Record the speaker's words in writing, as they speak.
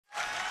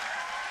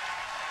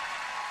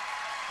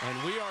And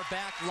we are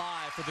back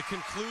live for the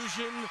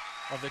conclusion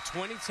of the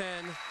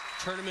 2010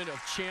 Tournament of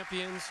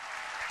Champions.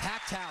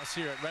 Packed house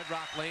here at Red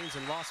Rock Lanes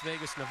in Las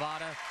Vegas,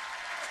 Nevada.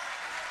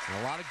 And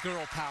a lot of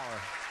girl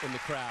power in the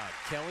crowd.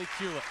 Kelly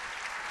Kulick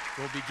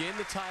will begin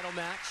the title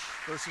match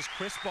versus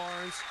Chris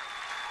Barnes.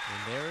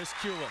 And there is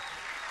Kulick.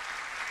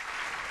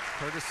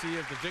 Courtesy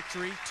of the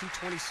victory,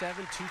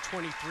 227-223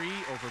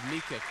 over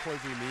Mika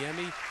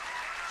Koivu-Niemi.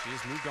 She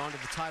has moved on to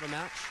the title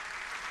match.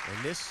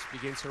 And this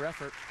begins her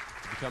effort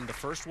to become the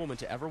first woman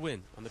to ever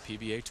win on the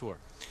PBA Tour.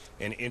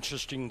 An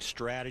interesting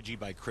strategy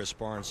by Chris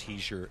Barnes.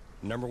 He's your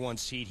 #1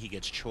 seed. He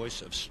gets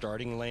choice of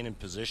starting lane and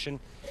position.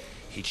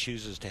 He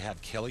chooses to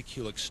have Kelly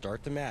Kulick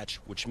start the match,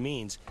 which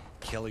means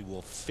Kelly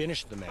will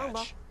finish the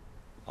match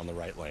on the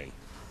right lane.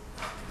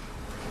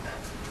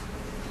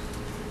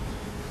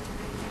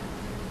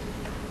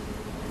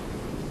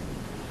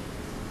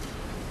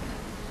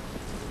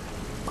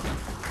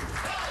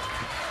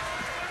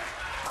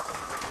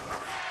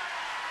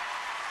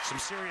 Some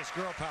serious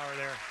girl power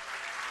there.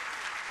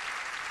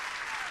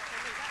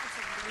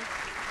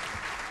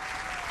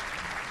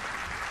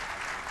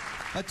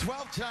 A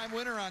 12-time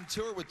winner on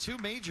tour with 2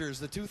 majors,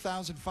 the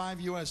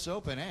 2005 U.S.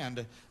 Open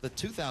and the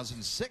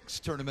 2006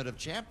 Tournament of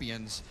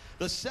Champions,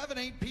 the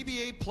 7-8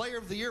 PBA Player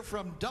of the Year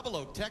from Double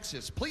Oak,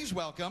 Texas. Please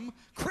welcome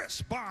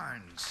Chris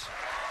Barnes.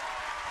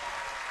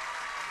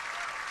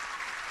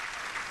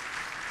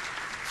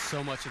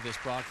 So much of this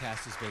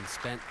broadcast has been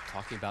spent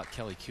talking about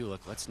Kelly Kulick.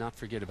 Let's not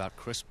forget about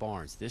Chris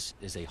Barnes. This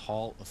is a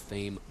Hall of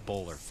Fame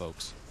bowler,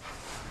 folks.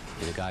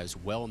 And a guy who's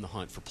well in the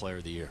hunt for Player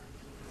of the Year.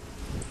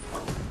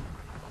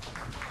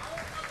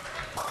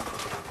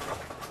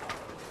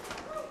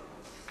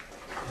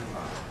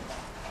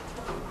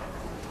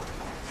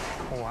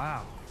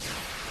 Wow.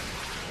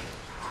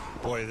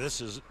 Boy, this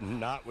is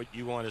not what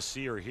you want to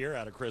see or hear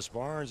out of Chris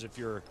Barnes if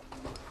you're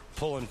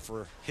pulling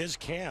for his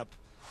camp.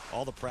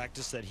 All the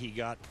practice that he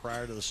got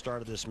prior to the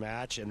start of this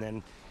match, and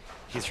then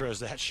he throws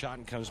that shot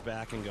and comes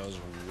back and goes,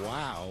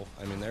 wow.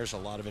 I mean, there's a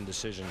lot of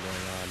indecision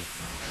going on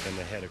in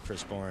the head of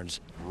Chris Barnes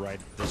right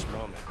at this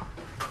moment.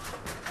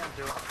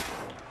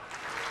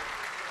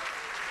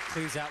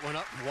 Cleans that one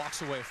up and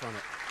walks away from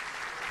it.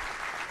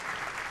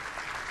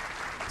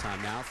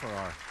 Time now for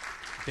our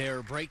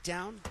bear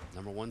breakdown.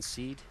 #1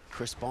 seed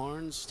Chris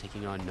Barnes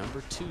taking on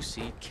 #2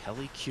 seed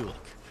Kelly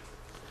Kulick.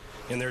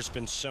 And there's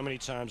been so many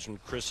times when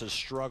Chris has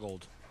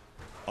struggled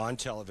on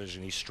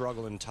television. He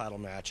struggled in title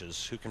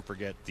matches. Who can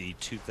forget the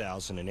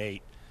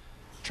 2008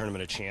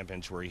 Tournament of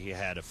Champions where he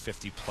had a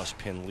 50-plus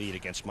pin lead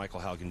against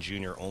Michael Haugen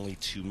Jr. only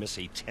to miss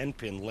a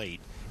 10-pin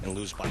late and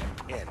lose by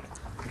a pin.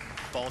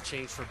 Ball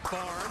change for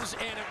Barnes,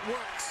 and it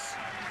works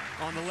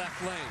on the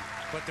left lane.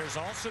 But there's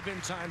also been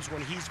times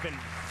when he's been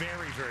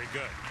very, very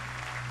good.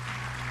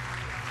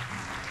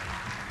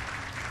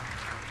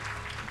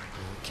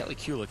 Kelly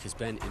Kulick has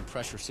been in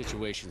pressure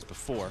situations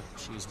before.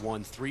 She's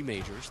won 3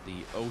 majors,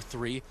 the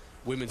 03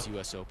 Women's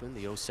U.S. Open,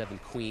 the 07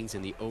 Queens,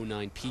 and the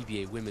 09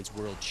 PBA Women's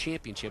World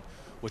Championship,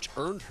 which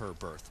earned her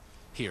berth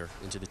here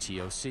into the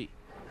TOC.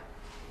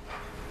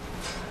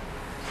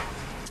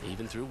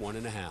 Even through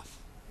 1.5.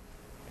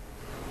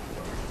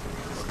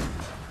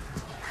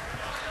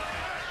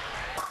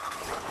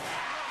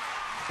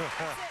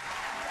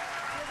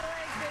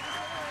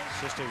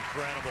 It's just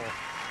incredible.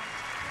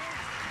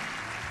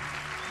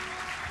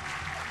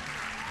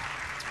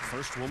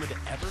 First woman to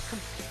ever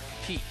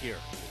compete here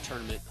in the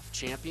Tournament of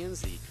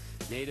Champions, the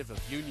native of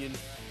Union,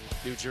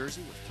 New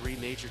Jersey, with 3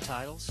 major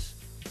titles,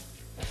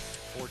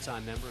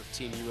 4-time member of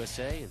Team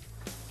USA. And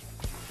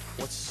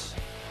what's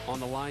on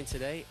the line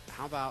today?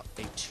 How about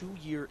a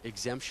 2-year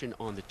exemption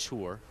on the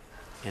tour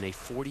and a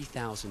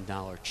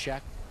 $40,000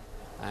 check?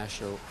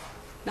 So,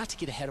 not to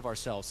get ahead of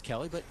ourselves,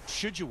 Kelly, but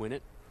should you win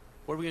it,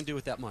 what are we going to do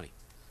with that money?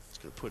 It's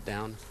going to put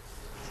down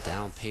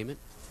payment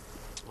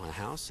on a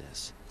house,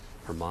 as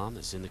her mom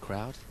is in the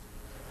crowd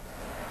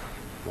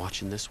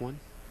watching this one.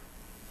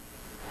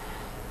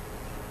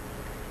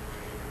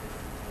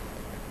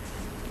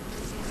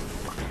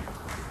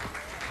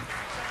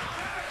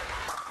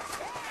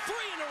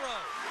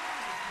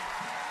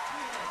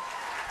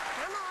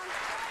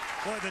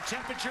 Boy, the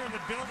temperature in the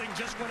building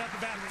just went up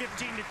about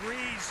 15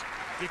 degrees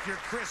if you're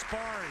Chris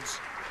Barnes.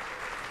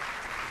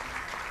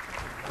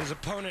 His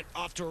opponent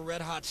off to a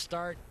red-hot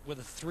start with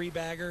a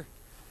 3-bagger,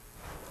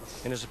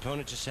 and his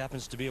opponent just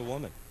happens to be a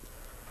woman.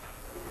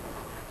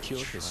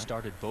 Kulick has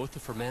started both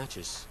of her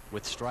matches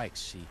with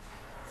strikes. She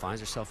finds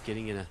herself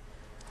getting in a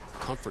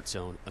comfort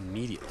zone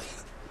immediately.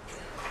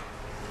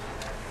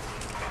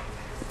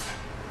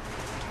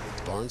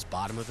 Barnes,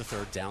 bottom of the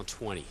 3rd, down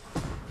 20.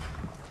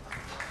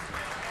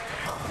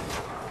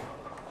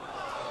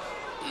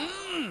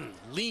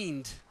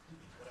 Leaned,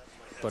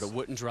 but it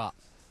wouldn't drop.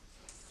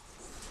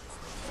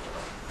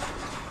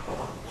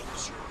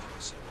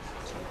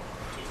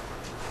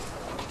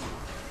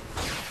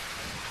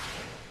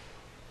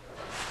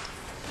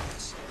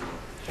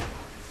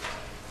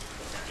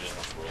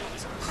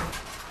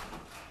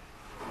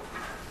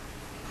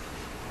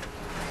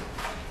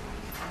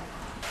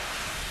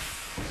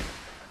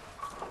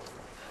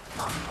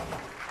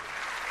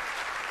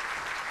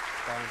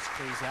 Barnes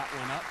cleans that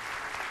one up.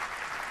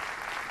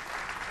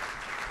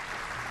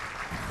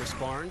 Chris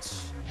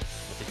Barnes,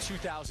 with the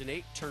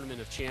 2008 Tournament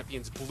of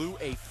Champions, blew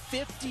a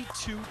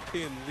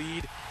 52-pin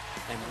lead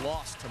and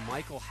lost to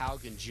Michael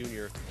Haugen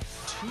Jr.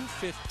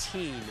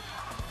 215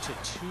 to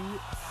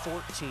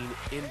 214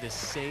 in the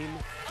same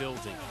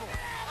building.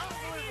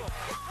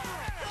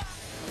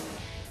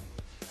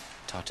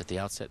 Talked at the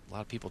outset, a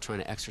lot of people trying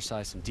to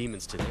exercise some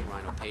demons today.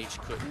 Rhino Page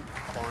couldn't.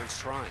 Barnes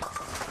trying.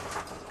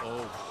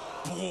 Oh,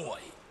 boy.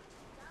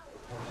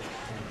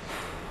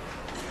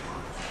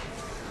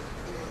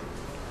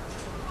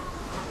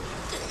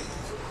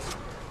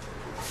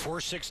 Four,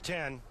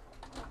 6-10.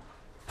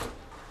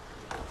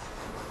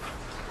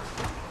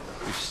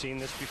 We've seen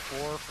this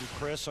before from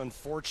Chris,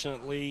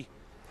 unfortunately.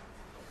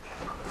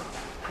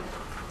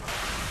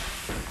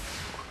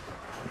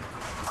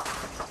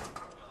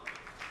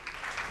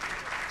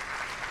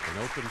 An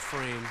open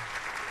frame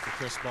for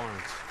Chris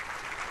Barnes.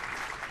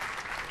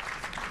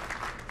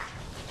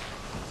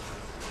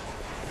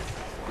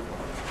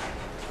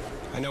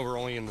 I know we're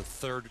only in the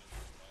third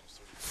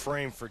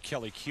frame for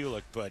Kelly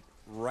Kulick, but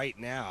right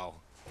now,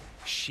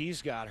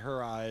 she's got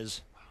her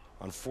eyes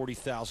on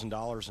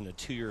 $40,000 and a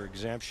 2-year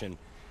exemption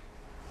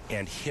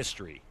and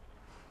history.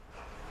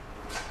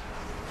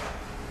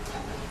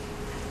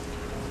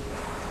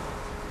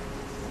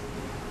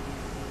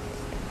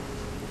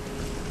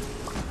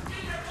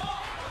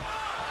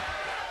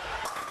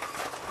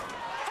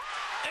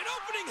 An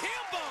opening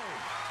ham bone!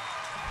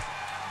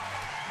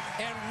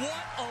 And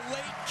what a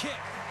late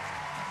kick.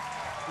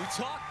 We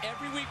talk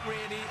every week,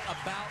 Randy,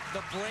 about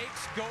the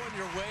breaks going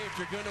your way if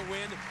you're going to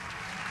win.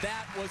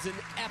 That was an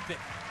epic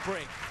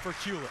break for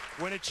Kulick.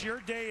 When it's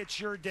your day, it's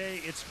your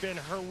day. It's been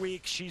her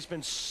week. She's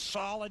been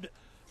solid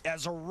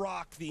as a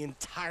rock the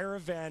entire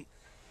event.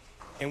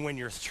 And when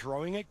you're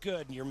throwing it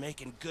good and you're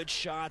making good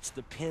shots,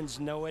 the pins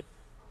know it,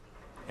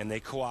 and they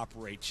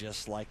cooperate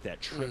just like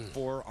that. Trip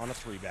 4 on a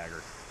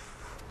 3-bagger.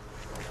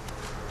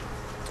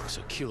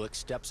 So Kulick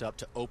steps up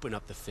to open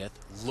up the 5th,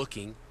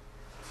 looking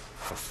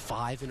for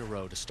 5 in a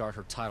row to start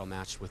her title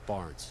match with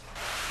Barnes.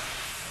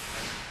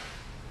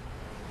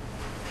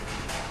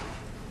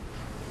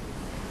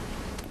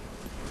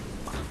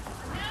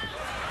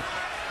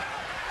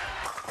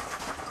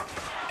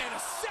 And a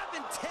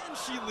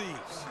 7-10 she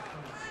leaves.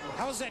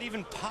 How is that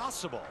even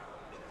possible?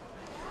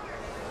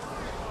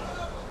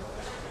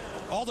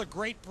 All the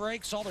great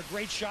breaks, all the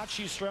great shots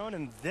she's thrown,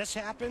 and this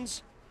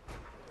happens?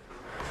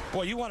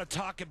 Boy, you want to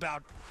talk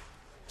about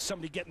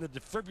somebody getting the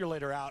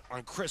defibrillator out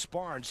on Chris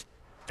Barnes.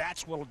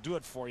 That's what'll do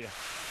it for you.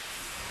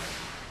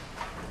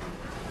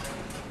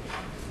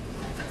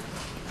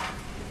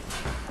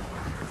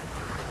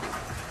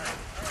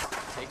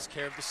 Takes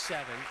care of the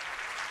 7.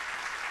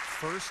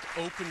 First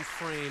open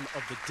frame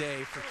of the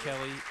day for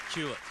Kelly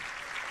Kulick.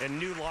 And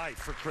new life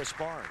for Chris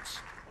Barnes.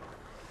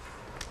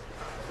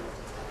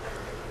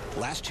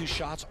 Last 2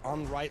 shots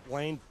on the right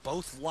lane,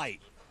 both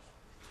light.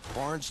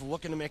 Barnes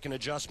looking to make an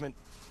adjustment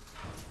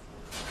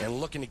and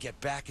looking to get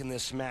back in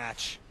this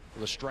match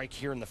with a strike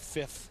here in the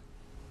 5th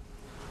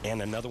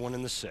and another one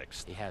in the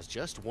 6th. He has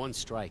just 1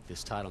 strike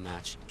this title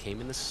match. Came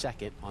in the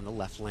 2nd on the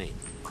left lane.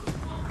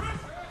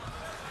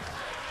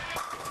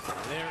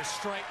 There's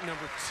strike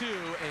number 2,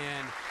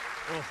 and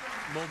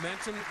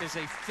momentum is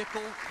a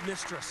fickle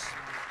mistress.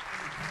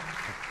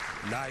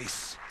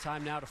 Nice.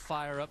 Time now to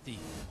fire up the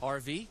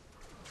RV.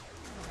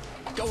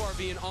 Go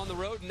RVing on the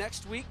road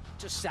next week,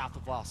 just south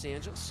of Los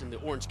Angeles in the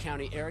Orange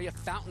County area,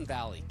 Fountain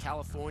Valley,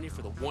 California,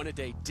 for the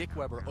one-a-day Dick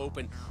Weber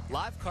Open.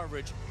 Live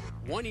coverage,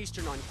 1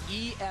 Eastern on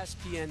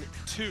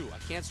ESPN2. I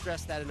can't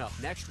stress that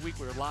enough. Next week,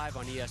 we're live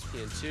on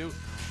ESPN2.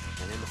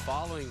 And then the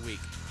following week,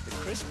 the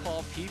Chris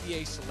Paul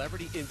PBA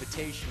Celebrity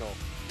Invitational.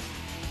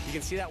 You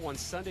can see that one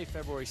Sunday,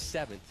 February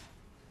 7th,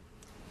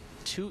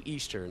 2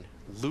 Eastern,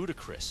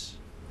 Ludacris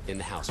in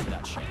the house for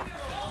that show.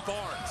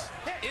 Barnes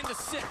in the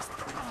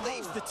 6th,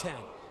 leaves the 10.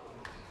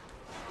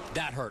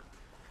 That hurt.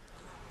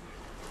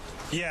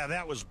 Yeah,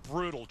 that was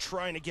brutal.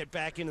 Trying to get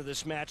back into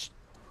this match.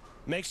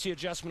 Makes the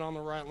adjustment on the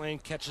right lane,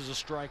 catches a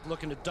strike,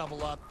 looking to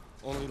double up,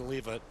 only to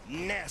leave a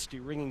nasty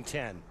ringing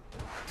 10.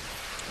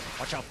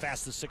 Watch how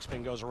fast the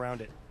 6-pin goes around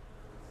it.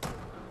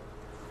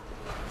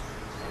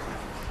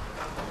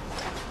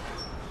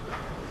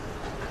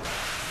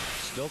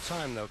 Still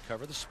time, though.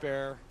 Cover the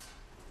spare.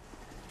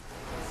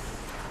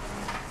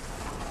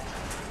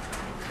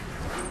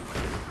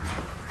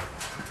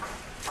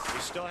 He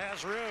still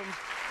has room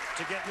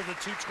to get into the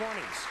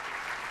 220s.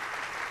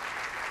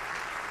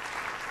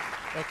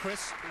 Well,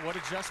 Chris, what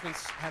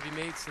adjustments have you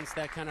made since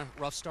that kind of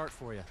rough start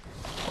for you?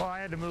 Well, I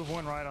had to move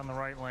one right on the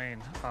right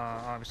lane.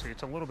 Obviously,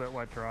 it's a little bit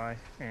wet dry,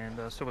 and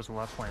so was the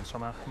left lane.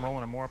 So I'm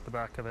rolling it more up the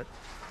back of it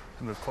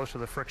to move closer to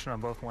the friction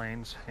on both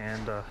lanes,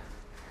 and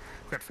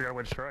we've got to figure out a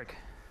way to strike.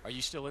 Are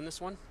you still in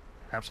this one?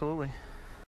 Absolutely.